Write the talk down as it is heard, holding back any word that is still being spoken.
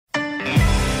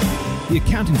The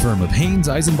accounting firm of Haynes,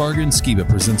 Eisenbarger, and Skiba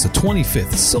presents the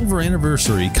 25th Silver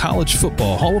Anniversary College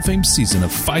Football Hall of Fame season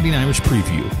of Fighting Irish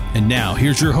Preview. And now,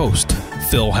 here's your host,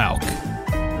 Phil Houck.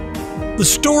 The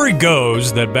story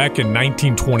goes that back in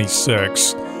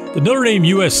 1926, the Notre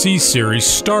Dame-USC series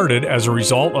started as a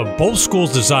result of both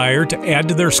schools' desire to add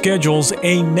to their schedules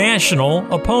a national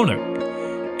opponent,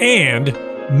 and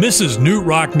Mrs. Knute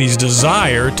Rockne's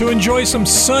desire to enjoy some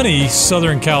sunny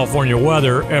Southern California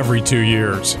weather every 2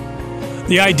 years.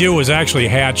 The idea was actually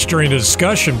hatched during a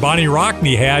discussion Bonnie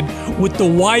Rockne had with the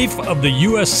wife of the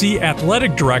USC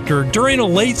athletic director during a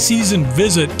late-season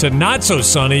visit to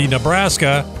not-so-sunny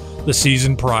Nebraska the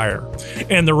season prior.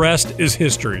 And the rest is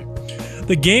history.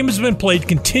 The game has been played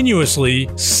continuously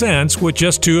since, with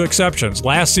just two exceptions.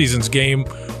 Last season's game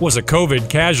was a COVID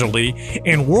casualty,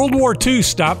 and World War II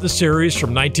stopped the series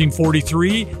from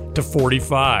 1943 to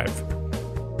 45.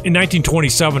 In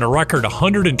 1927, a record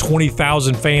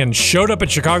 120,000 fans showed up at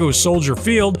Chicago's Soldier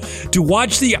Field to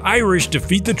watch the Irish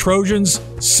defeat the Trojans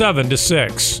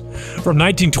 7-6. From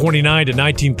 1929 to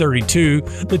 1932,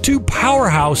 the two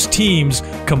powerhouse teams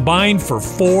combined for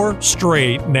 4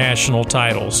 straight national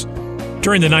titles.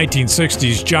 During the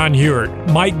 1960s, John Hewitt,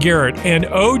 Mike Garrett, and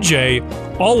O.J.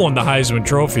 all won the Heisman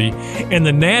Trophy, and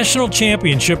the national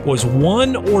championship was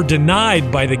won or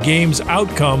denied by the game's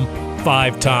outcome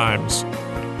 5 times.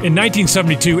 In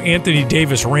 1972, Anthony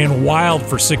Davis ran wild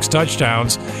for 6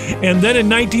 touchdowns, and then in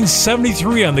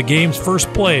 1973, on the game's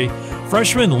first play,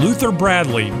 freshman Luther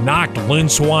Bradley knocked Lynn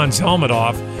Swann's helmet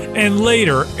off, and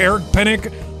later, Eric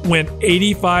Pennick went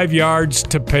 85 yards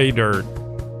to pay dirt.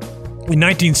 In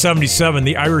 1977,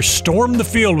 the Irish stormed the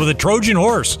field with a Trojan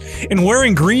horse and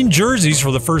wearing green jerseys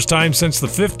for the first time since the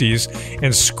 50s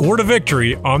and scored a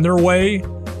victory on their way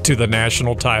to the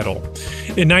national title.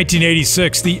 In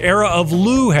 1986, the era of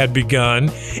Lou had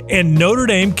begun, and Notre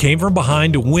Dame came from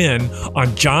behind to win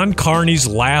on John Carney's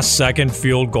last-second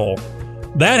field goal.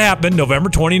 That happened November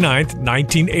 29th,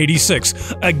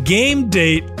 1986, a game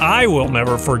date I will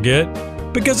never forget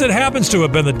because it happens to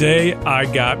have been the day I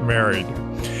got married.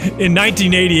 In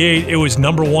 1988, it was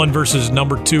number 1 versus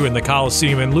number 2 in the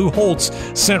Coliseum, and Lou Holtz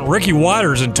sent Ricky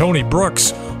Watters and Tony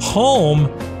Brooks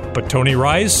home, but Tony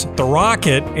Rice, the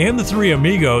Rocket, and the Three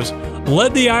Amigos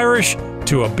led the Irish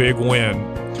to a big win.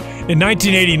 In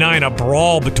 1989, a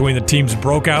brawl between the teams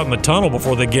broke out in the tunnel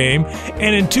before the game,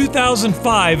 and in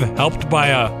 2005, helped by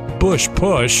a Bush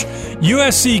push,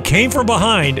 USC came from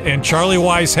behind and Charlie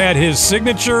Weis had his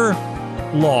signature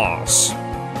loss.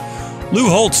 Lou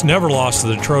Holtz never lost to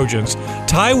the Trojans.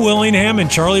 Ty Willingham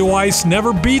and Charlie Weis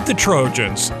never beat the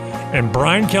Trojans. And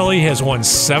Brian Kelly has won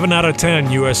 7 out of 10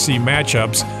 USC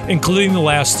matchups, including the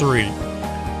last 3.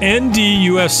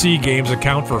 ND-USC games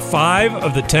account for 5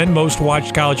 of the 10 most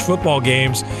watched college football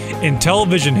games in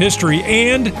television history,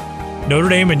 and Notre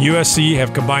Dame and USC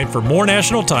have combined for more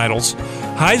national titles,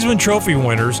 Heisman Trophy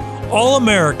winners,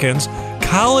 All-Americans,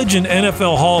 college and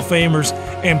NFL Hall of Famers,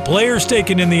 and players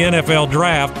taken in the NFL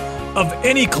Draft of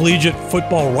any collegiate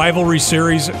football rivalry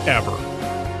series ever.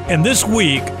 And this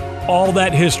week, all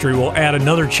that history will add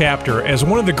another chapter as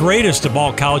one of the greatest of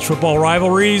all college football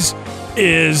rivalries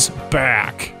is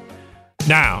back.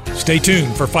 Now, stay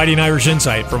tuned for Fighting Irish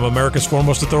Insight from America's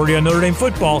foremost authority on Notre Dame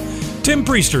football, Tim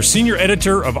Priester, senior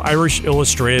editor of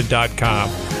IrishIllustrated.com.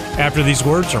 After these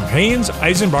words from Haynes,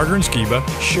 Eisenbarger, and Skiba,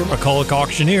 Scheer McCulloch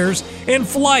Auctioneers, and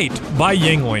Flight by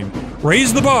Yuengling.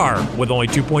 Raise the bar with only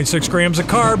 2.6 grams of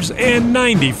carbs and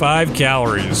 95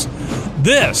 calories.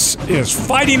 This is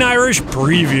Fighting Irish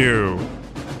Preview.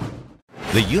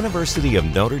 The University of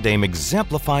Notre Dame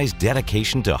exemplifies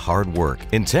dedication to hard work,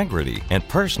 integrity, and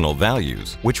personal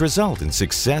values, which result in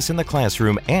success in the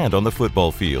classroom and on the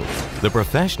football field. The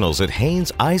professionals at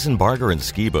Haynes, Eisenbarger, and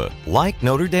Skiba, like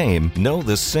Notre Dame, know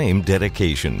the same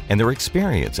dedication, and their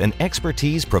experience and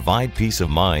expertise provide peace of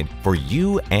mind for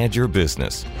you and your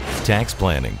business. Tax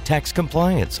planning, tax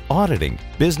compliance, auditing,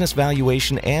 business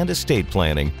valuation, and estate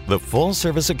planning, the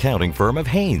full-service accounting firm of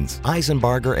Haynes,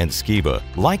 Eisenbarger, and Skiba,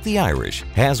 like the Irish,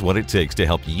 has what it takes to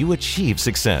help you achieve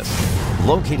success.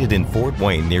 Located in Fort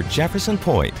Wayne near Jefferson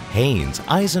Point, Haynes,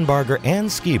 Eisenbarger, and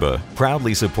Skiba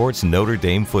proudly supports Notre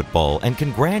Dame football and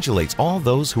congratulates all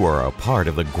those who are a part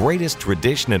of the greatest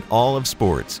tradition in all of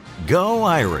sports. Go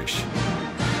Irish!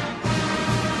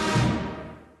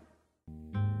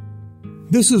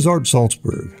 This is Art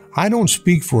Salzberg. I don't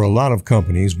speak for a lot of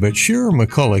companies, but Scheer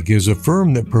McCulloch is a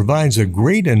firm that provides a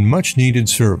great and much-needed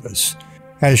service.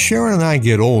 As Sharon and I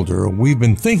get older, we've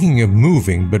been thinking of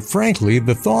moving, but frankly,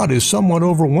 the thought is somewhat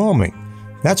overwhelming.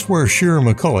 That's where Scheer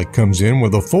McCulloch comes in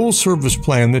with a full-service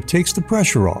plan that takes the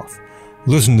pressure off.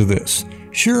 Listen to this.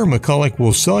 Scheer McCulloch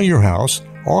will sell your house,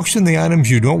 Auction the items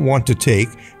you don't want to take,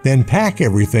 then pack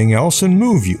everything else and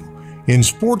move you. In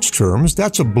sports terms,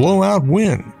 that's a blowout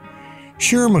win.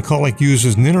 Shearer McCulloch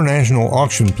uses an international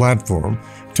auction platform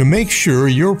to make sure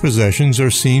your possessions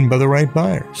are seen by the right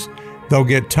buyers. They'll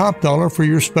get top dollar for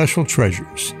your special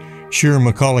treasures. Shearer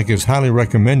McCulloch is highly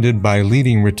recommended by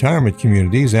leading retirement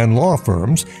communities and law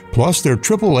firms, plus they're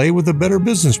AAA with the Better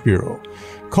Business Bureau.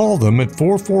 Call them at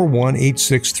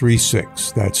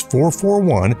 441-8636. That's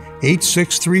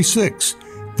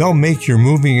 441-8636. They'll make your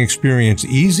moving experience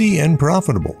easy and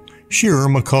profitable. Shearer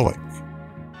McCulloch.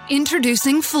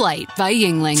 Introducing Flight by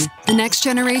Yuengling, the next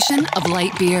generation of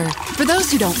light beer. For those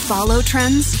who don't follow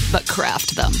trends, but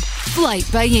craft them. Flight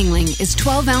by Yuengling is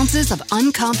 12 ounces of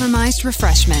uncompromised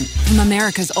refreshment from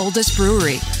America's oldest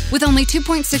brewery. With only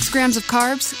 2.6 grams of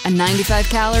carbs and 95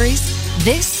 calories,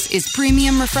 this is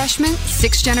premium refreshment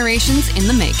 6 generations in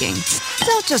the making.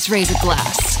 Don't just raise a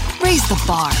glass, raise the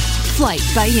bar. Flight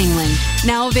by Yuengling.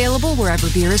 Now available wherever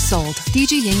beer is sold.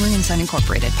 DG Yuengling & Son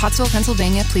Incorporated. Pottsville,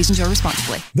 Pennsylvania. Please enjoy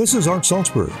responsibly. This is Art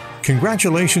Salzberg.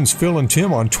 Congratulations, Phil and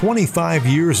Tim, on 25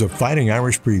 years of Fighting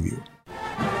Irish Preview.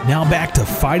 Now back to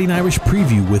Fighting Irish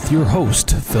Preview with your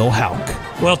host, Phil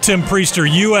Houck. Well, Tim Priester,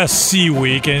 USC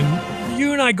week, and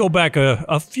you and I go back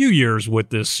a few years with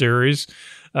this series.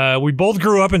 We both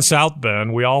grew up in South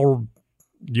Bend. We all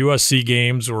USC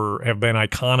games have been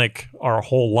iconic our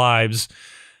whole lives.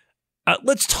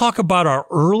 Let's talk about our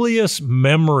earliest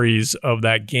memories of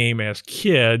that game as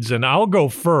kids, and I'll go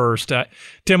first.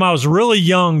 Tim, I was really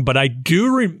young, but I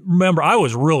do remember I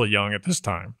was really young at this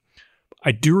time.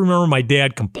 I do remember my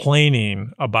dad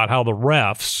complaining about how the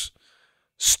refs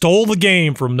stole the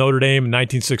game from Notre Dame in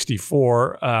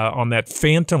 1964 on that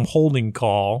phantom holding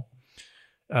call.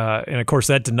 And, of course,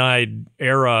 that denied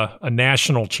Era a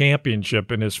national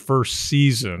championship in his first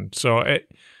season. So,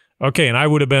 okay, and I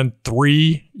would have been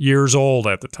 3 years old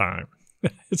at the time.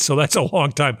 So that's a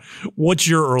long time. What's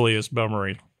your earliest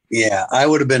memory? Yeah, I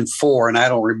would have been 4, and I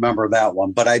don't remember that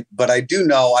one. But I do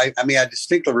know, I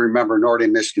distinctly remember Notre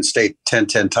Dame, Michigan State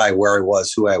 10-10 tie where I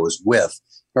was, who I was with.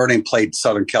 Notre Dame played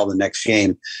Southern Cal the next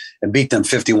game and beat them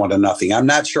 51-0. I'm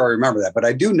not sure I remember that, but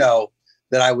I do know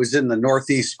that I was in the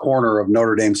northeast corner of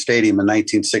Notre Dame Stadium in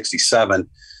 1967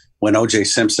 when O.J.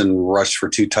 Simpson rushed for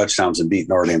 2 touchdowns and beat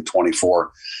Notre Dame 24-7.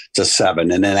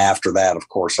 And then after that, of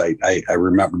course, I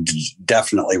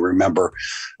definitely remember,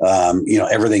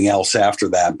 everything else after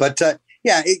that. But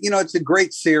it's a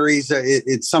great series.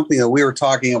 It's something that we were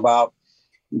talking about.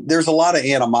 There's a lot of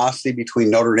animosity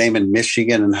between Notre Dame and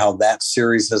Michigan and how that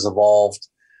series has evolved.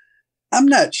 I'm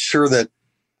not sure that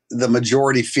the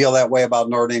majority feel that way about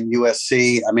Notre Dame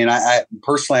USC. I mean, I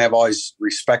personally, I've always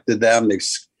respected them.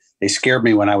 They scared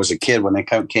me when I was a kid when they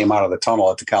came out of the tunnel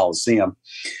at the Coliseum.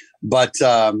 But,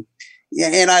 and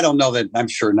I don't know that, I'm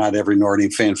sure not every Notre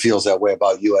Dame fan feels that way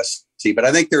about USC, but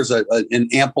I think there's an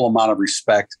ample amount of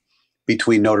respect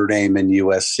between Notre Dame and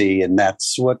USC. And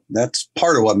that's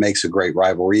part of what makes a great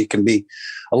rivalry. It can be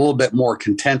a little bit more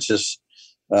contentious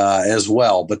as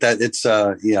well, but that it's,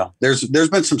 there's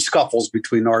been some scuffles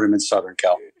between Notre Dame and Southern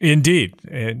Cal. Indeed.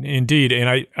 And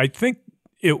I think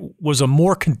it was a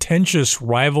more contentious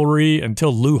rivalry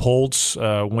until Lou Holtz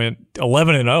went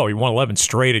 11-0. He won 11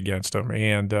 straight against him.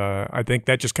 And I think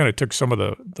that just kind of took some of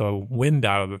the wind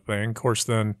out of the thing. Of course,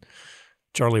 then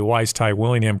Charlie Weiss, Ty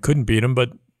Willingham couldn't beat him,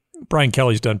 but Brian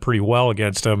Kelly's done pretty well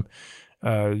against him.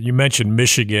 You mentioned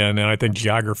Michigan, and I think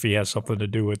geography has something to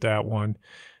do with that one.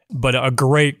 But a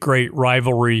great, great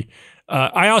rivalry.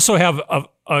 I also have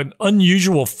an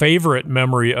unusual favorite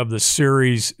memory of the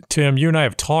series. Tim, you and I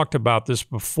have talked about this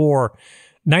before.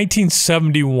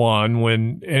 1971,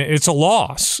 and it's a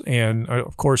loss. And,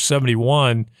 of course,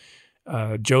 71,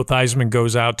 Joe Theismann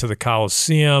goes out to the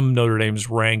Coliseum. Notre Dame's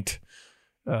ranked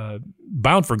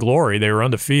bound for glory. They were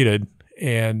undefeated.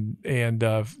 And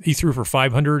he threw for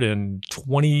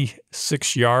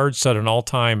 526 yards, set an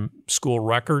all-time school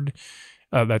record.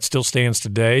 That still stands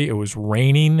today. It was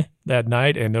raining that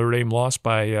night, and Notre Dame lost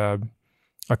by a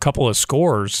couple of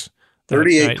scores.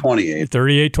 38-28.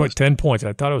 38-20, 10 points.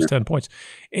 I thought it was 10 points.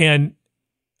 And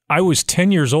I was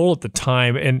 10 years old at the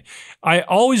time, and I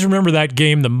always remember that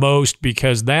game the most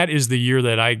because that is the year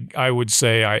that I would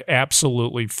say I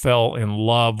absolutely fell in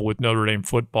love with Notre Dame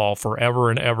football forever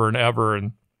and ever and ever.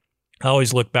 And I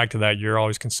always look back to that year. I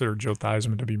always considered Joe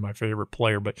Theismann to be my favorite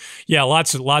player. But yeah,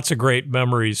 lots of great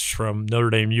memories from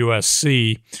Notre Dame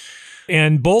USC.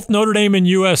 And both Notre Dame and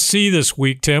USC this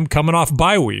week, Tim, coming off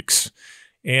bye weeks.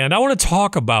 And I want to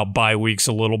talk about bye weeks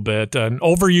a little bit. An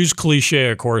overused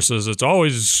cliche, of course, is it's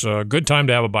always a good time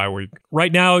to have a bye week.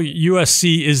 Right now,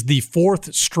 USC is the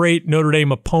 4th straight Notre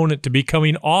Dame opponent to be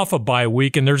coming off a bye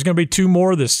week, and there's going to be 2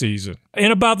 more this season.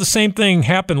 And about the same thing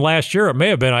happened last year. It may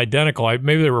have been identical.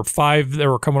 Maybe there were 5 that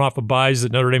were coming off of byes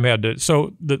that Notre Dame had to.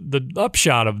 So the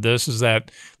upshot of this is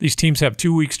that these teams have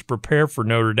 2 weeks to prepare for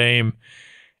Notre Dame.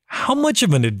 How much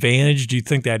of an advantage do you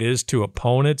think that is to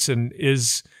opponents, and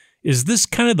is this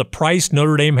kind of the price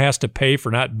Notre Dame has to pay for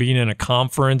not being in a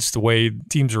conference, the way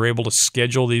teams are able to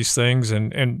schedule these things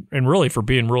and really for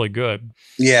being really good?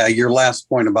 Yeah, your last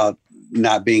point about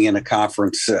not being in a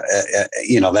conference,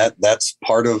 that's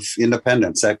part of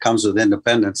independence. That comes with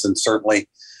independence, and certainly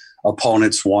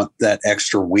opponents want that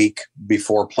extra week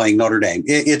before playing Notre Dame.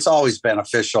 It's always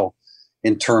beneficial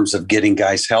in terms of getting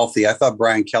guys healthy. I thought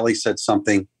Brian Kelly said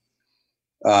something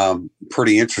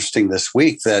pretty interesting this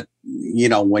week that,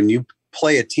 when you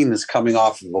play a team that's coming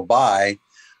off of a bye,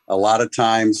 a lot of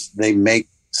times they make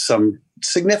some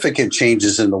significant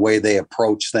changes in the way they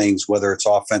approach things, whether it's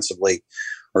offensively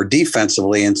or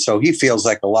defensively. And so he feels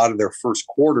like a lot of their first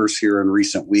quarters here in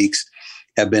recent weeks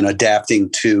have been adapting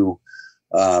to,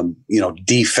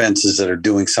 defenses that are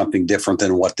doing something different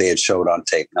than what they had showed on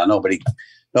tape. Now, nobody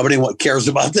cares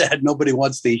about that. Nobody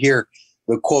wants to hear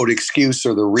the quote excuse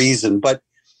or the reason, but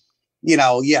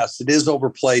yes, it is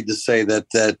overplayed to say that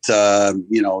it's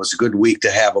a good week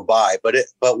to have a bye,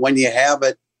 but when you have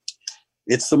it,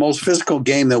 it's the most physical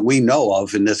game that we know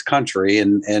of in this country,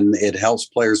 and it helps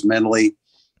players mentally,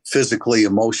 physically,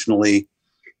 emotionally,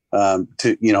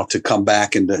 to come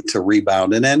back and to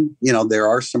rebound. And then, there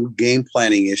are some game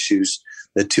planning issues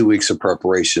that 2 weeks of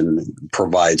preparation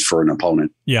provides for an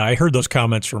opponent. Yeah, I heard those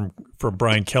comments from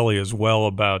Brian Kelly as well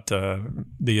about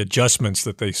the adjustments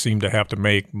that they seem to have to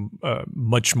make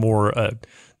much more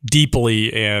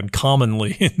deeply and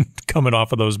commonly coming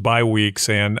off of those bye weeks.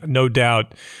 And no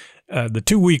doubt the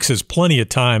 2 weeks is plenty of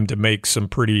time to make some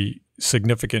pretty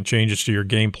significant changes to your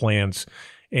game plans.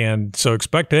 And so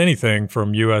expect anything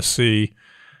from USC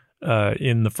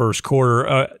in the first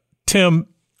quarter. Tim,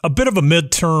 a bit of a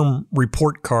midterm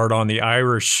report card on the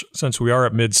Irish since we are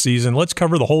at midseason. Let's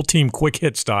cover the whole team quick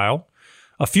hit style.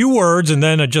 A few words and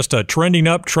then just a trending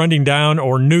up, trending down,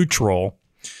 or neutral.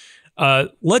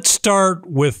 Let's start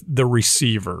with the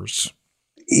receivers.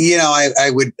 I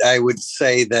would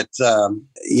say that,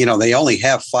 they only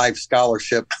have 5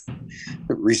 scholarship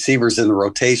receivers in the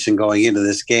rotation going into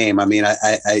this game. I mean,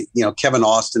 Kevin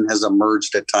Austin has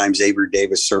emerged at times, Avery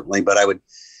Davis certainly, but I would,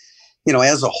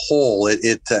 as a whole,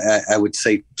 I would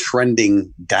say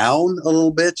trending down a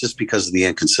little bit just because of the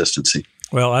inconsistency.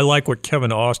 Well, I like what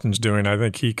Kevin Austin's doing. I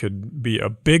think he could be a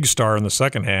big star in the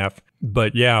second half.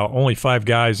 But yeah, only 5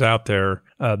 guys out there.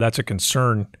 That's a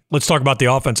concern. Let's talk about the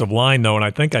offensive line, though, and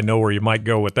I think I know where you might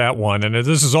go with that one. And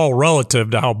this is all relative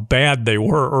to how bad they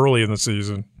were early in the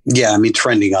season. Yeah, I mean,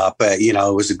 trending up.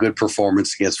 It was a good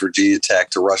performance against Virginia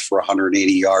Tech to rush for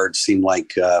 180 yards. Seemed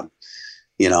like it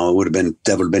would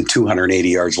have been 280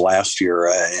 yards last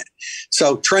year.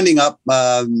 So trending up,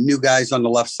 new guys on the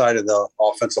left side of the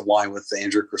offensive line with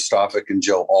Andrew Kristofic and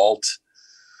Joe Alt.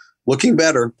 Looking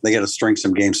better. They got to string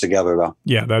some games together, though.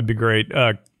 Yeah, that'd be great.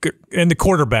 And the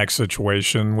quarterback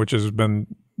situation, which has been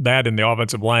that and the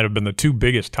offensive line have been the 2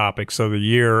 biggest topics of the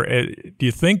year. Do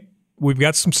you think we've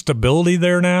got some stability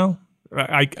there now?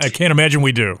 I can't imagine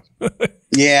we do.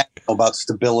 Yeah, about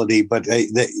stability, but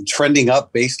trending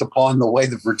up based upon the way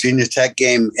the Virginia Tech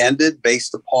game ended,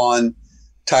 based upon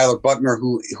Tyler Buchner,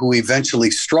 who eventually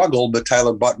struggled, but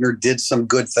Tyler Buchner did some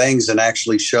good things and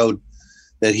actually showed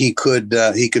that he could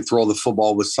throw the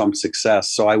football with some success.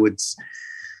 So I would,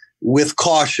 with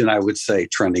caution, I would say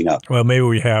trending up. Well, maybe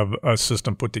we have a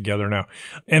system put together now.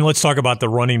 And let's talk about the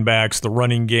running backs, the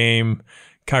running game.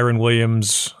 Kyren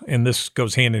Williams, and this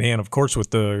goes hand in hand, of course, with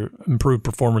the improved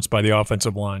performance by the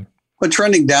offensive line. But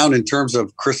trending down in terms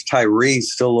of Chris Tyree,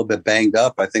 still a little bit banged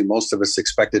up. I think most of us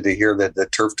expected to hear that the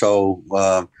turf toe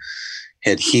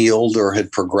had healed or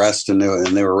had progressed and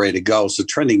they were ready to go. So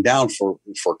trending down for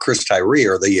Chris Tyree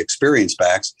or the experienced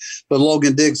backs. But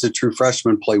Logan Diggs, the true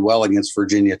freshman, played well against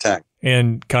Virginia Tech.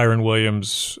 And Kyren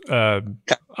Williams,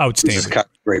 outstanding.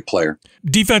 Great player.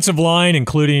 Defensive line,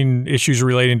 including issues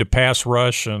relating to pass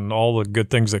rush and all the good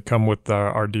things that come with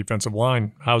our defensive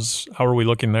line. How are we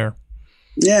looking there?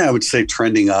 Yeah, I would say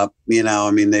trending up.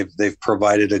 They've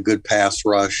provided a good pass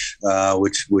rush,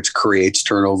 which creates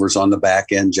turnovers on the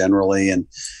back end generally, and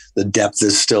The depth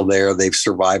is still there. They've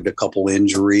survived a couple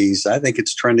injuries. I think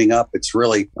it's trending up. It's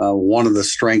really one of the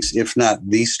strengths, if not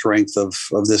the strength of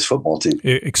this football team.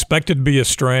 Expected to be a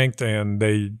strength, and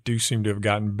they do seem to have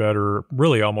gotten better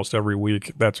really almost every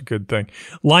week. That's a good thing.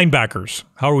 Linebackers,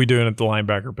 how are we doing at the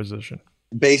linebacker position?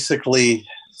 Basically,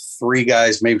 3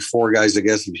 guys, maybe 4 guys, I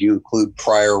guess, if you include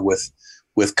Pryor with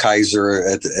Kaiser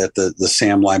at the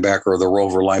Sam linebacker or the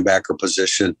Rover linebacker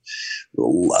position.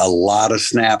 A lot of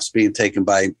snaps being taken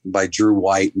by Drew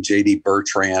White and J.D.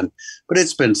 Bertrand, but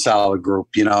it's been a solid group.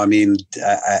 I mean,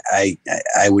 I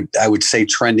would say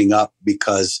trending up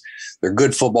because they're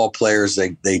good football players.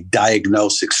 They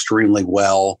diagnose extremely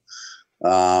well.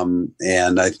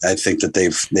 And I think that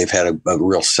they've had a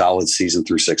real solid season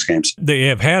through 6 games. They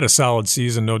have had a solid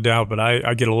season, no doubt, but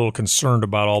I get a little concerned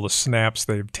about all the snaps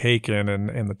they've taken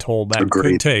and the toll that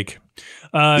could take.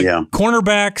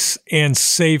 Cornerbacks and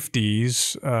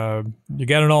safeties, you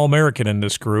got an All-American in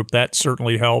this group. That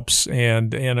certainly helps.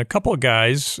 And a couple of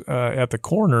guys at the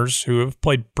corners who have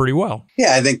played pretty well.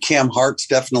 Yeah, I think Cam Hart's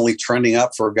definitely trending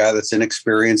up for a guy that's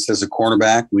inexperienced as a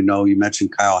cornerback. We know you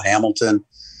mentioned Kyle Hamilton,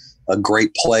 a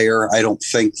great player. I don't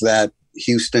think that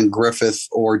Houston Griffith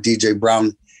or DJ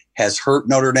Brown has hurt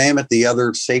Notre Dame at the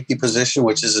other safety position,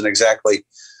 which isn't exactly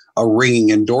a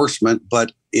ringing endorsement,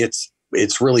 but it's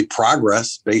really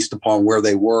progress based upon where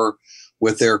they were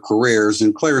with their careers.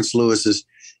 And Clarence Lewis is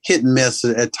hit and miss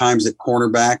at times at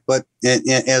cornerback, but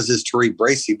as is Tariq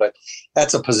Bracy, but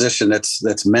that's a position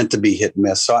that's meant to be hit and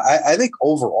miss. So I think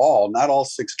overall, not all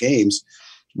 6 games,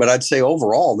 but I'd say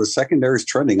overall, the secondary is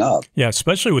trending up. Yeah,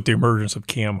 especially with the emergence of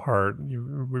Cam Hart. We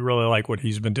really like what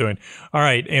he's been doing. All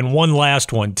right, and one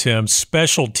last one, Tim,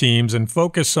 special teams, and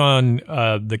focus on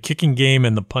the kicking game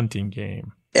and the punting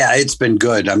game. Yeah, it's been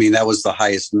good. I mean, that was the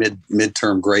highest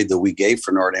midterm grade that we gave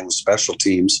for Notre Dame with special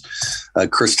teams.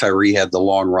 Chris Tyree had the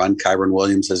long run. Kyron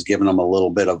Williams has given him a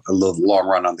little long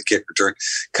run on the kick return.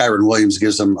 Kyron Williams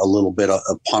gives him a little bit of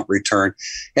punt return.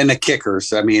 And the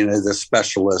kickers, I mean, the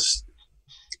specialists,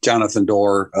 Jonathan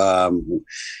Dorr,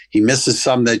 he misses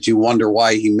some that you wonder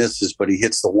why he misses, but he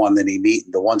hits the ones that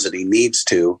he needs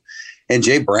to. And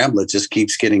Jay Bramlett just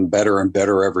keeps getting better and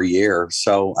better every year.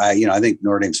 So I think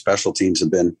Notre Dame special teams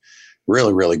have been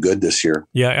really, really good this year.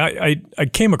 Yeah, I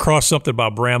came across something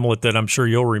about Bramlett that I'm sure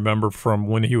you'll remember from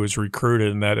when he was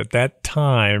recruited, and that at that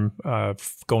time,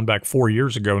 going back 4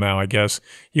 years ago now, I guess,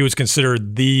 he was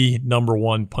considered the number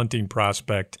 1 punting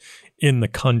prospect in the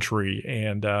country,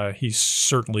 and he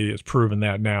certainly has proven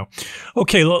that now.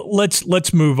 Okay,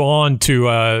 let's move on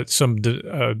to some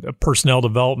personnel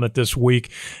development this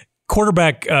week.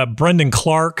 Quarterback Brendan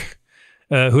Clark,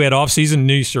 who had off-season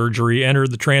knee surgery,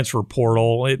 entered the transfer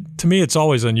portal. To me, it's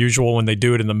always unusual when they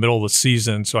do it in the middle of the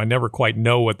season, so I never quite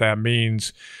know what that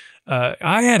means.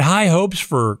 I had high hopes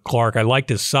for Clark. I liked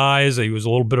his size. He was a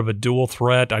little bit of a dual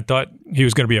threat. I thought he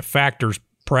was going to be a factor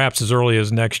perhaps as early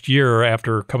as next year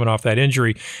after coming off that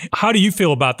injury. How do you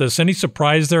feel about this? Any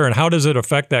surprise there, and how does it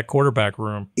affect that quarterback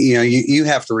room? You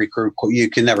have to recruit. You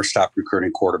can never stop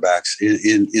recruiting quarterbacks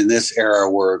in this era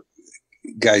where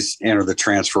guys enter the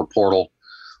transfer portal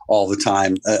all the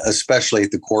time, especially at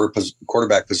the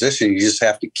quarterback position. You just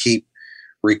have to keep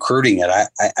recruiting it.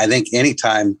 I think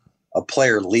anytime a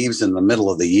player leaves in the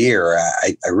middle of the year,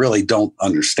 I really don't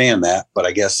understand that, but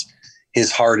I guess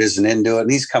his heart isn't into it,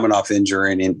 and he's coming off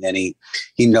injury, and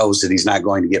he knows that he's not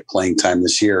going to get playing time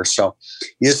this year. So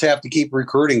you just have to keep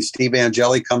recruiting. Steve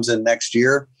Angeli comes in next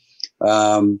year.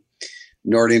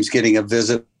 Notre Dame's getting a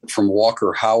visit from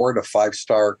Walker Howard, a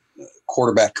 5-star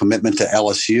quarterback commitment to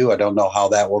LSU. I don't know how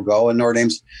that will go. And Notre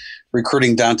Dame's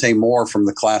recruiting Dante Moore from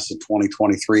the class of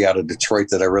 2023 out of Detroit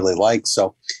that I really like.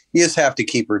 So you just have to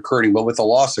keep recruiting. But with the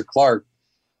loss of Clark,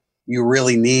 you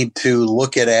really need to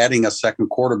look at adding a second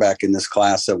quarterback in this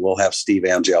class that will have Steve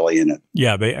Angeli in it.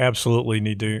 Yeah, they absolutely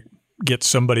need to get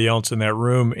somebody else in that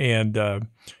room. And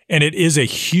it is a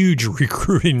huge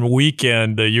recruiting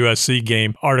weekend. The USC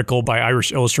game article by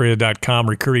IrishIllustrated.com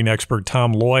recruiting expert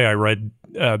Tom Loy I read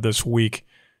this week.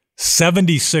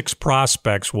 76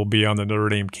 prospects will be on the Notre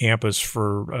Dame campus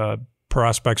for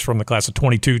prospects from the class of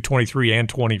 22, 23, and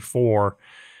 24.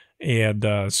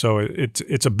 And so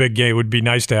it's a big game. It would be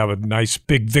nice to have a nice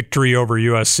big victory over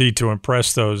USC to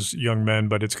impress those young men,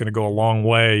 but it's going to go a long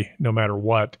way, no matter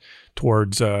what,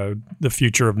 towards the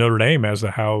future of Notre Dame as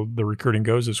to how the recruiting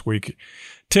goes this week.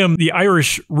 Tim, the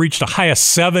Irish reached a high of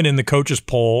 7 in the coaches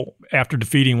poll after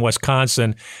defeating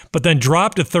Wisconsin, but then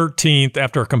dropped to 13th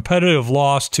after a competitive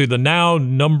loss to the now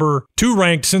number 2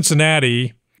 ranked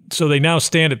Cincinnati. So they now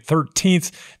stand at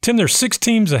 13th. Tim, there's 6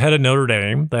 teams ahead of Notre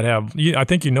Dame that have, I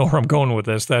think you know where I'm going with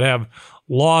this, that have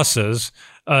losses.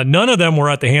 None of them were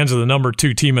at the hands of the number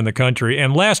 2 team in the country.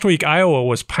 And last week, Iowa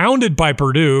was pounded by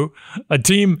Purdue, a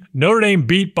team Notre Dame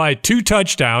beat by 2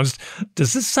 touchdowns.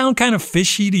 Does this sound kind of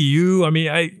fishy to you? I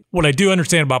mean, what I do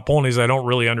understand about polling is I don't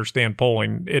really understand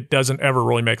polling. It doesn't ever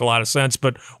really make a lot of sense.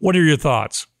 But what are your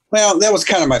thoughts? Well, that was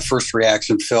kind of my first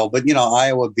reaction, Phil. But,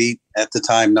 Iowa beat, at the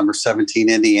time, number 17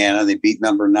 Indiana. They beat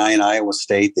number 9 Iowa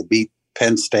State. They beat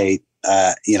Penn State.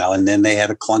 And then they had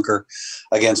a clunker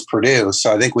against Purdue.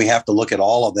 So I think we have to look at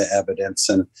all of the evidence,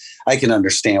 and I can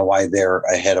understand why they're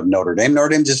ahead of Notre Dame. Notre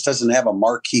Dame just doesn't have a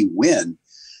marquee win.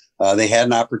 They had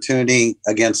an opportunity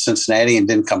against Cincinnati and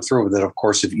didn't come through with it. Of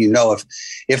course,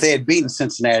 if they had beaten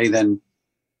Cincinnati, then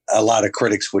a lot of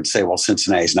critics would say, well,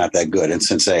 Cincinnati's not that good, and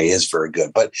Cincinnati is very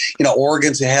good. But,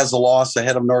 Oregon has a loss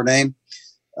ahead of Notre Dame,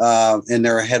 and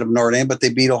they're ahead of Notre Dame, but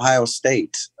they beat Ohio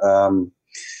State.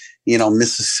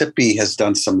 Mississippi has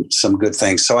done some good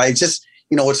things. So I just,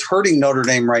 what's hurting Notre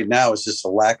Dame right now is just a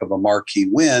lack of a marquee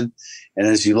win. And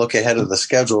as you look ahead of the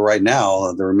schedule right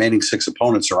now, the remaining 6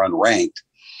 opponents are unranked.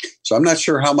 So I'm not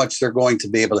sure how much they're going to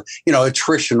be able to,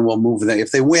 attrition will move them.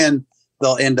 If they win,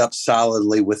 they'll end up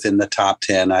solidly within the top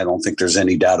 10. I don't think there's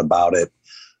any doubt about it.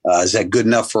 Is that good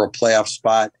enough for a playoff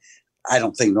spot? I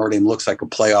don't think Notre Dame looks like a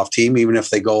playoff team, even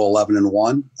if they go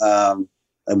 11-1.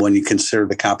 And when you consider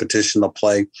the competition they'll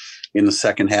play in the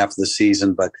second half of the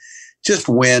season, but just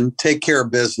win, take care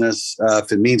of business.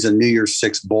 If it means a New Year's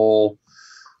Six bowl,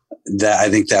 I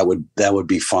think that would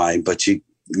be fine. But you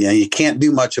can't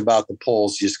do much about the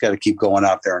polls. You just got to keep going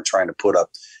out there and trying to put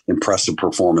up impressive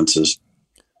performances.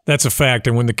 That's a fact.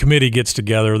 And when the committee gets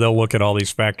together, they'll look at all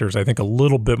these factors, I think, a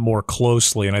little bit more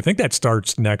closely. And I think that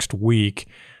starts next week.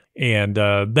 And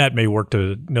that may work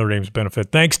to Notre Dame's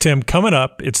benefit. Thanks, Tim. Coming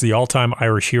up, it's the all-time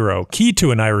Irish hero, key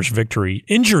to an Irish victory,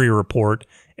 injury report,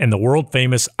 and the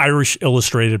world-famous Irish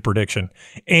Illustrated prediction.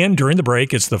 And during the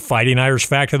break, it's the Fighting Irish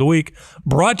Fact of the Week,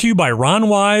 brought to you by Ron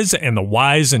Wise and the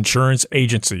Wise Insurance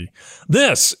Agency.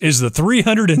 This is the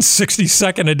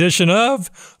 362nd edition of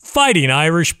Fighting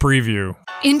Irish Preview.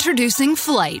 Introducing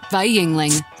Flight by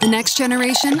Yuengling, the next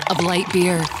generation of light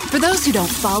beer. For those who don't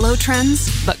follow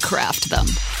trends, but craft them.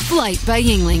 Flight by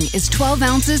Yuengling is 12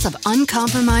 ounces of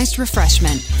uncompromised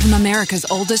refreshment from America's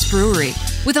oldest brewery.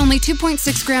 With only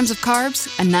 2.6 grams of carbs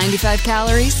and 95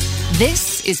 calories,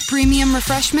 this is premium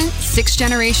refreshment 6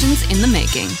 generations in the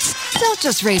making. Don't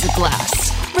just raise a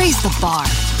glass, raise the bar.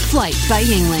 Flight by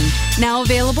Yuengling. Now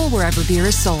available wherever beer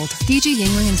is sold. DG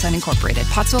Yuengling & Son Incorporated.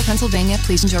 Pottsville, Pennsylvania.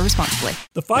 Please enjoy responsibly.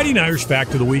 The Fighting Irish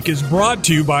Fact of the Week is brought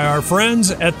to you by our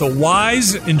friends at the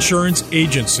Wise Insurance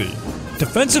Agency.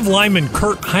 Defensive lineman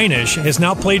Kurt Heinisch has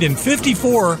now played in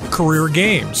 54 career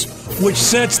games, which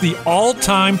sets the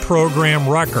all-time program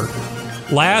record.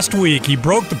 Last week, he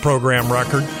broke the program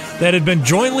record that had been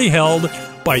jointly held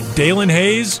by Dalen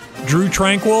Hayes, Drew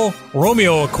Tranquil,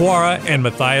 Romeo Okwara, and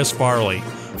Matthias Farley.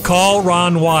 Call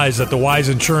Ron Wise at the Wise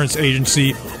Insurance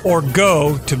Agency or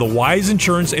go to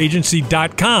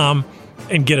thewiseinsuranceagency.com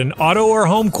and get an auto or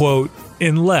home quote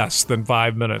in less than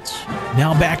 5 minutes.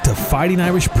 Now back to Fighting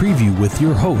Irish Preview with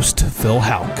your host, Phil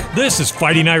Houck. This is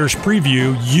Fighting Irish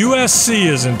Preview. USC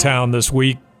is in town this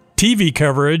week. TV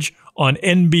coverage on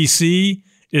NBC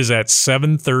is at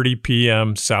 7:30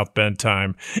 p.m. South Bend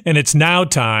time. And it's now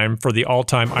time for the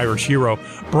all-time Irish hero,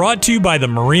 brought to you by the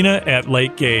Marina at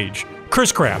Lake Gage.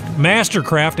 Chris Craft,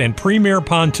 Mastercraft, and Premier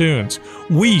Pontoons.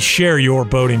 We share your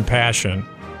boating passion.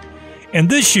 And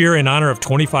this year, in honor of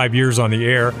 25 years on the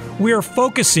air, we are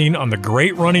focusing on the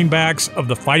great running backs of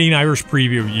the Fighting Irish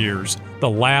Preview years, the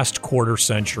last quarter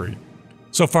century.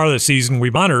 So far this season,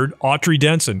 we've honored Autry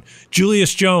Denson,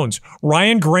 Julius Jones,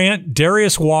 Ryan Grant,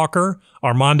 Darius Walker,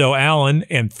 Armando Allen,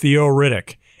 and Theo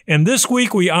Riddick. And this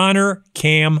week, we honor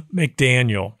Cam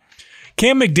McDaniel.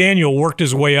 Cam McDaniel worked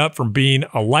his way up from being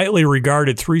a lightly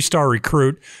regarded 3-star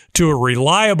recruit to a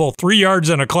reliable 3 yards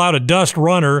and a cloud of dust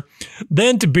runner,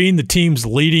 then to being the team's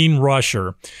leading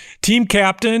rusher, team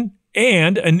captain,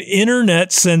 and an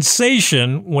internet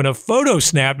sensation when a photo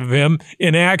snapped of him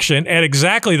in action at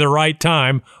exactly the right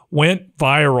time went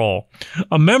viral.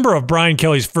 A member of Brian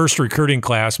Kelly's first recruiting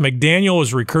class, McDaniel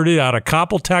was recruited out of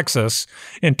Coppell, Texas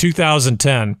in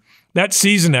 2010. That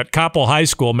season at Coppell High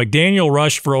School, McDaniel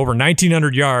rushed for over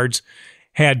 1,900 yards,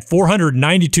 had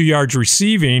 492 yards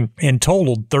receiving, and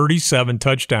totaled 37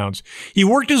 touchdowns. He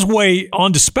worked his way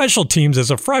onto special teams as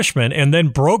a freshman and then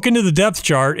broke into the depth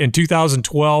chart in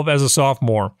 2012 as a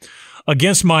sophomore.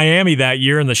 Against Miami that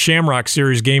year in the Shamrock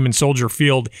Series game in Soldier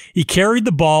Field, he carried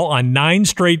the ball on 9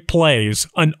 straight plays,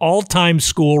 an all-time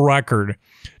school record.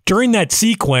 During that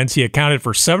sequence, he accounted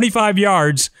for 75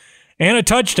 yards and a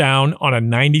touchdown on a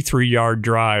 93-yard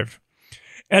drive.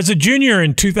 As a junior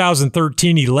in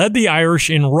 2013, he led the Irish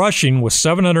in rushing with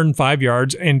 705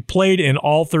 yards and played in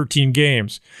all 13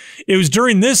 games. It was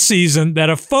during this season that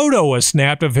a photo was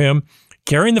snapped of him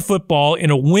carrying the football in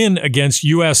a win against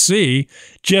USC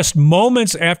just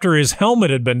moments after his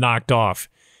helmet had been knocked off.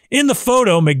 In the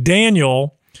photo,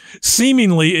 McDaniel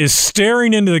seemingly is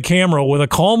staring into the camera with a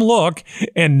calm look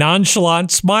and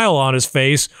nonchalant smile on his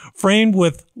face, framed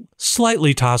with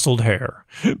slightly tousled hair.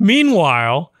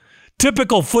 Meanwhile,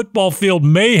 typical football field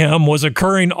mayhem was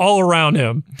occurring all around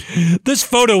him. This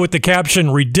photo with the caption,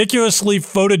 "Ridiculously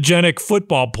photogenic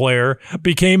football player,"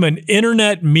 became an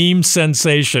internet meme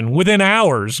sensation. Within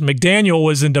hours, McDaniel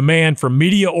was in demand from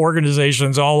media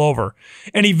organizations all over,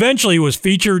 and eventually was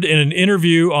featured in an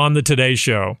interview on the Today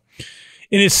Show.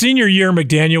 In his senior year,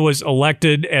 McDaniel was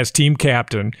elected as team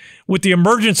captain. With the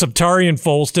emergence of Tarian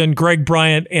Folston, Greg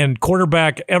Bryant, and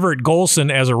quarterback Everett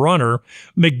Golson as a runner,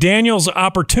 McDaniel's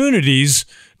opportunities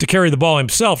to carry the ball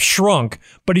himself shrunk,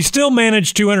 but he still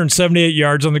managed 278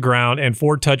 yards on the ground and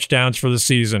 4 touchdowns for the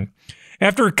season.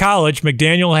 After college,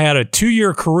 McDaniel had a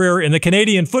 2-year career in the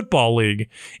Canadian Football League.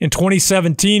 In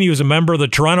 2017, he was a member of the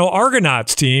Toronto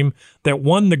Argonauts team that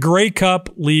won the Grey Cup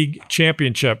League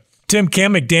Championship. Tim,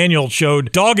 Cam McDaniel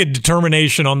showed dogged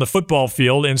determination on the football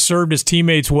field and served his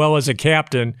teammates well as a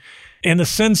captain. And the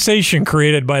sensation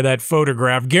created by that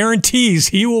photograph guarantees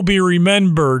he will be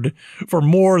remembered for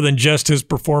more than just his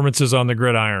performances on the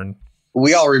gridiron.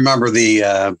 We all remember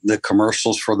the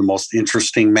commercials for the most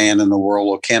interesting man in the world.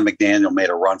 Well, Cam McDaniel made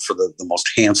a run for the most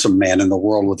handsome man in the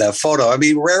world with that photo. I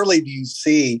mean, rarely do you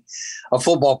see a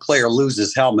football player lose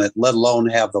his helmet, let alone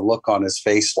have the look on his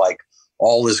face like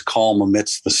all is calm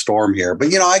amidst the storm here. But,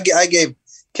 I gave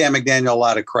Cam McDaniel a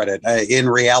lot of credit. In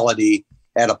reality,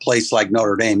 at a place like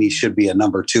Notre Dame, he should be a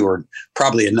number 2 or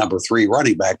probably a number 3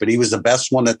 running back, but he was the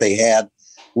best one that they had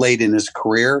late in his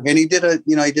career. And he did a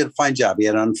fine job. He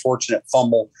had an unfortunate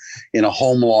fumble in a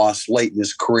home loss late in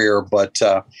his career, but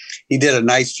he did a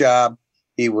nice job.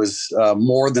 He was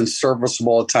more than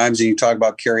serviceable at times. And you talk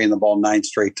about carrying the ball 9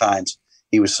 straight times.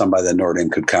 He was somebody that Notre Dame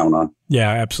could count on. Yeah,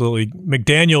 absolutely.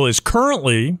 McDaniel is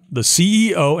currently the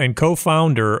CEO and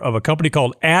co-founder of a company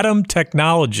called Atom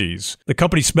Technologies. The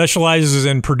company specializes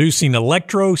in producing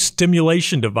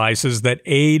electrostimulation devices that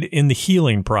aid in the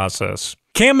healing process.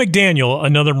 Cam McDaniel,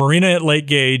 another Marina at Lake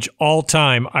Gauge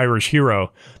all-time Irish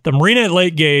hero. The Marina at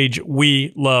Lake Gauge,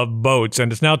 we love boats,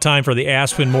 and it's now time for the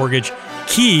Aspen Mortgage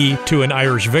key to an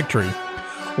Irish victory.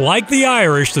 Like the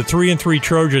Irish, the 3-3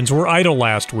 Trojans were idle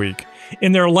last week.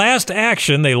 In their last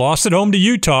action, they lost at home to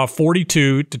Utah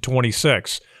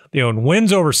 42-26. They owned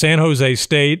wins over San Jose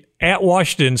State, at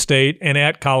Washington State, and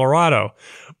at Colorado.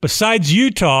 Besides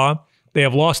Utah, they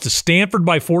have lost to Stanford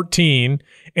by 14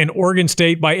 and Oregon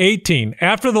State by 18.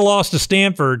 After the loss to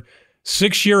Stanford,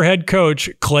 6-year head coach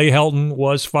Clay Helton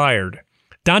was fired.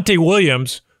 Dante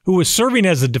Williams, who was serving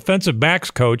as the defensive backs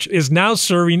coach, is now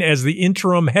serving as the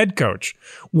interim head coach.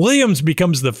 Williams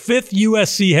becomes the 5th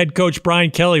USC head coach Brian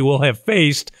Kelly will have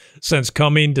faced since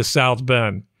coming to South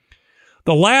Bend.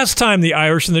 The last time the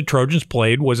Irish and the Trojans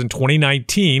played was in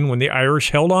 2019 when the Irish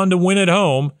held on to win at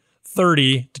home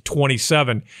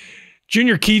 30-27.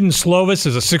 Junior Keaton Slovis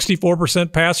is a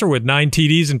 64% passer with 9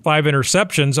 TDs and 5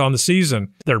 interceptions on the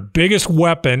season. Their biggest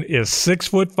weapon is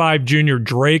 6'5" junior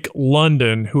Drake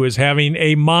London, who is having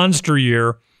a monster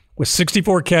year with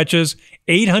 64 catches,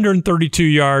 832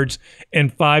 yards,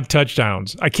 and 5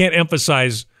 touchdowns. I can't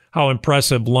emphasize how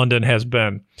impressive London has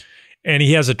been. And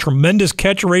he has a tremendous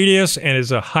catch radius and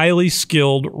is a highly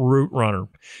skilled route runner.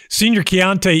 Senior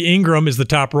Keontae Ingram is the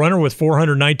top runner with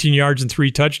 419 yards and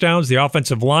 3 touchdowns. The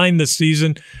offensive line this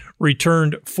season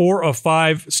returned 4 of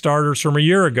 5 starters from a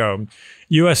year ago.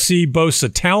 USC boasts a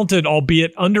talented,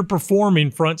 albeit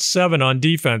underperforming, front 7 on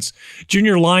defense.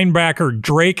 Junior linebacker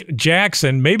Drake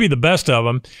Jackson, maybe the best of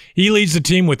them, he leads the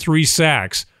team with 3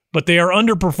 sacks. But they are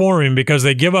underperforming because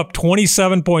they give up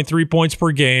 27.3 points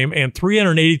per game and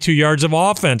 382 yards of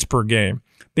offense per game.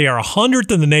 They are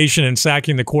 100th in the nation in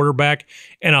sacking the quarterback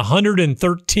and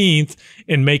 113th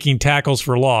in making tackles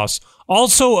for loss.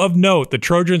 Also of note, the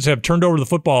Trojans have turned over the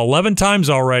football 11 times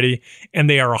already, and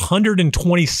they are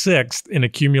 126th in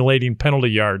accumulating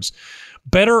penalty yards.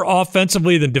 Better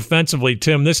offensively than defensively,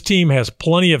 Tim, this team has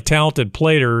plenty of talented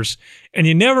players, and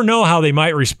you never know how they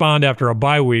might respond after a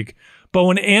bye week. But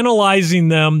when analyzing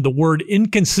them, the word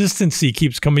inconsistency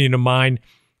keeps coming to mind.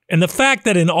 And the fact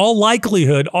that in all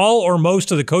likelihood, all or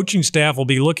most of the coaching staff will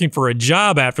be looking for a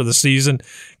job after the season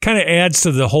kind of adds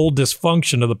to the whole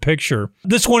dysfunction of the picture.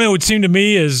 This one, it would seem to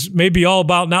me, is maybe all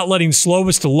about not letting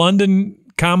Slovis to London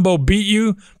combo beat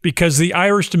you, because the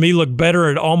Irish to me look better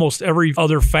at almost every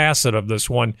other facet of this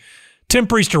one. Tim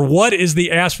Priester, what is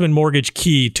the Aspen Mortgage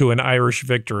key to an Irish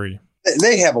victory?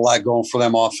 They have a lot going for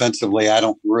them offensively. I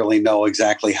don't really know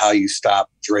exactly how you stop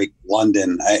Drake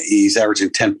London. He's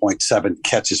averaging 10.7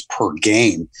 catches per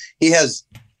game. He has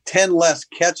 10 less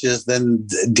catches than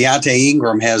Deontay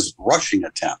Ingram has rushing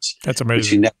attempts. That's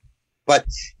amazing. But,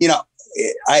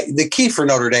 the key for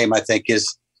Notre Dame, I think,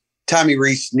 is Tommy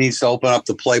Rees needs to open up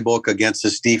the playbook against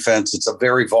this defense. It's a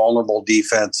very vulnerable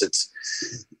defense.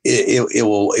 It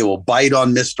will bite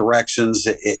on misdirections.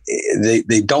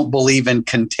 They don't believe in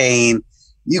contain.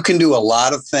 You can do a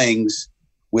lot of things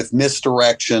with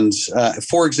misdirections.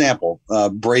 For example,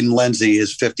 Braden Lenzy,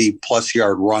 his 50-plus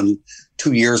yard run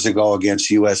 2 years ago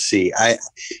against USC. I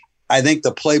think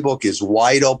the playbook is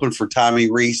wide open for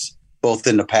Tommy Rees, both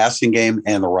in the passing game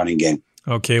and the running game.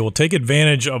 Okay, well, take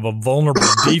advantage of a vulnerable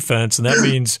defense, and that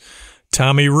means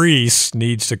Tommy Rees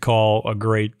needs to call a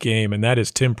great game, and that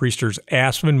is Tim Priester's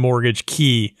Aspen Mortgage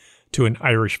key to an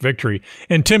Irish victory.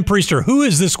 And Tim Priester, who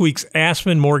is this week's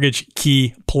Aspen Mortgage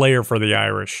key player for the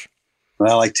Irish?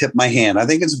 Well, I tip my hand. I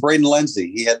think it's Braden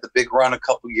Lenzy. He had the big run a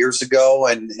couple years ago,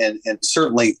 and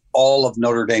certainly all of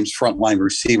Notre Dame's frontline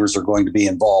receivers are going to be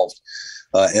involved,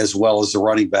 as well as the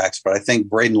running backs. But I think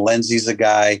Braden Lenzy's a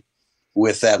guy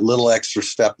with that little extra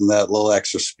step and that little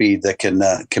extra speed that can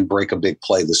break a big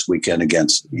play this weekend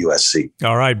against USC.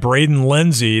 All right, Braden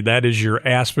Lenzy, that is your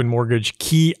Aspen Mortgage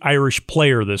key Irish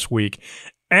player this week.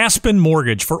 Aspen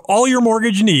Mortgage, for all your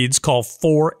mortgage needs, call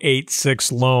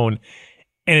 486-LOAN.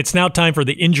 And it's now time for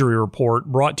the injury report,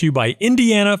 brought to you by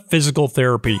Indiana Physical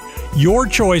Therapy. Your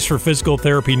choice for physical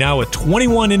therapy now with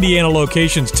 21 Indiana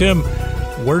locations. Tim,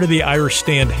 where do the Irish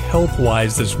stand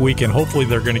health-wise this week? And hopefully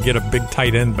they're going to get a big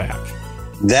tight end back.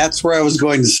 That's where I was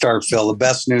going to start, Phil. The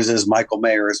best news is Michael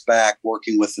Mayer is back,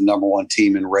 working with the number one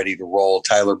team and ready to roll.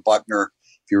 Tyler Buckner,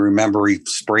 if you remember, he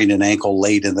sprained an ankle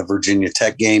late in the Virginia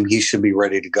Tech game. He should be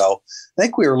ready to go. I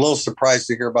think we were a little surprised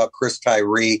to hear about Chris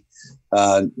Tyree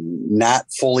not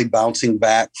fully bouncing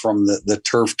back from the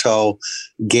turf toe.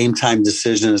 Game time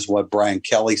decision is what Brian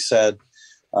Kelly said.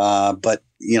 But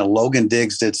Logan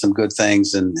Diggs did some good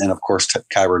things. And of course,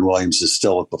 Kyron Williams is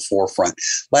still at the forefront.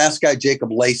 Last guy,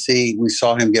 Jacob Lacey, we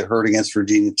saw him get hurt against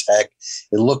Virginia Tech.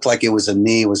 It looked like it was a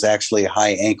knee. It was actually a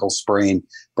high ankle sprain.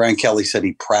 Brian Kelly said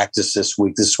he practiced this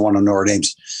week. This is one of Notre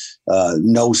Dame's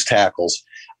nose tackles.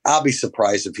 I'll be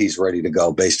surprised if he's ready to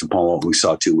go based upon what we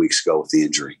saw 2 weeks ago with the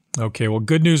injury. Okay, well,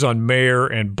 good news on Mayer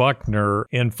and Buckner.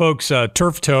 And folks,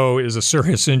 turf toe is a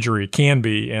serious injury. It can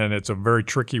be, and it's a very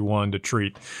tricky one to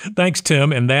treat. Thanks,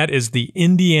 Tim. And that is the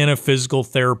Indiana Physical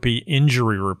Therapy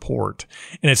Injury Report.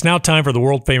 And it's now time for the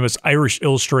world-famous Irish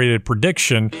Illustrated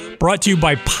Prediction, brought to you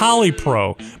by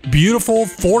Polypro. Beautiful,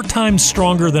 4 times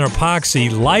stronger than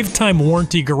epoxy, lifetime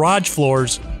warranty garage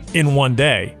floors in one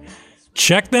day.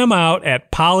 Check them out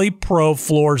at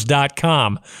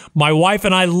polyprofloors.com. My wife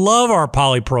and I love our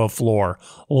Polypro floor.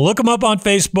 Look them up on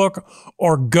Facebook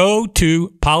or go to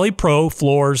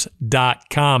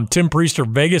polyprofloors.com. Tim Priester,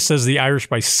 Vegas says the Irish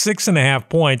by 6.5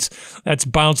 points. That's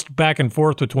bounced back and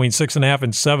forth between 6.5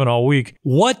 and 7 all week.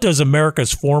 What does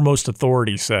America's foremost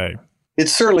authority say? It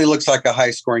certainly looks like a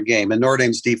high-scoring game, and Notre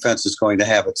Dame's defense is going to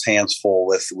have its hands full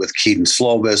with Keaton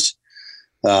Slovis.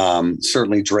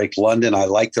 Certainly Drake London. I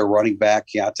like their running back,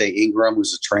 Deontay Ingram,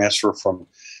 who's a transfer from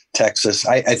Texas.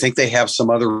 I think they have some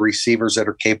other receivers that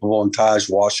are capable, in Taj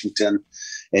Washington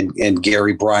and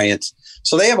Gary Bryant.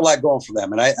 So they have a lot going for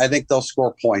them, and I think they'll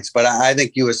score points. But I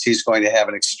think USC is going to have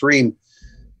an extremely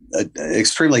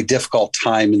difficult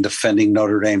time in defending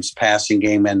Notre Dame's passing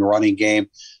game and running game.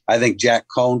 I think Jack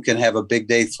Cohn can have a big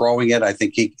day throwing it. I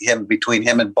think between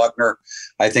him and Buckner,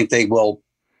 I think they will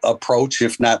approach,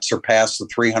 if not surpass, the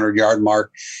 300-yard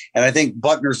mark. And I think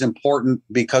Buckner's important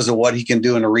because of what he can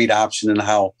do in a read option and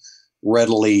how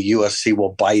readily USC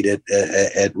will bite it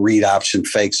at read option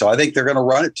fake. So I think they're going to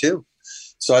run it too.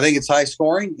 So I think it's high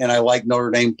scoring, and I like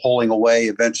Notre Dame pulling away.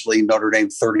 Eventually, Notre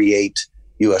Dame 38,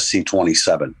 USC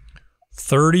 27.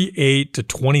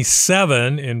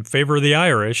 38-27 in favor of the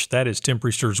Irish. That is Tim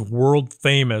Priester's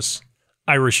world-famous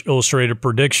Irish Illustrated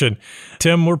prediction.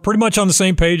 Tim, we're pretty much on the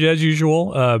same page as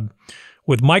usual.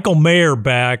 With Michael Mayer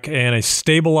back and a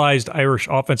stabilized Irish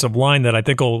offensive line that I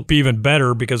think will be even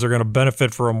better because they're going to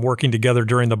benefit from working together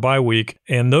during the bye week.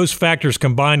 And those factors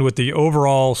combined with the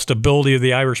overall stability of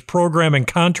the Irish program in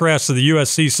contrast to the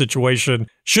USC situation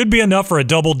should be enough for a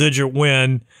double-digit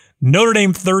win. Notre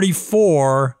Dame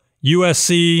 34,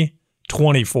 USC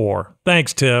 24.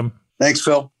 Thanks, Tim. Thanks,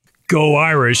 Phil. Go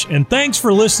Irish, and thanks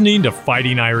for listening to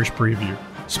Fighting Irish Preview.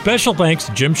 Special thanks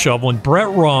to Jim Shovelin,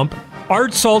 Brett Rump,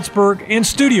 Art Salzberg, and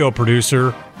studio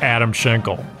producer Adam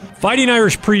Schenkel. Fighting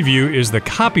Irish Preview is the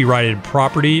copyrighted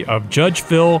property of Judge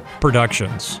Phil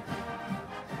Productions.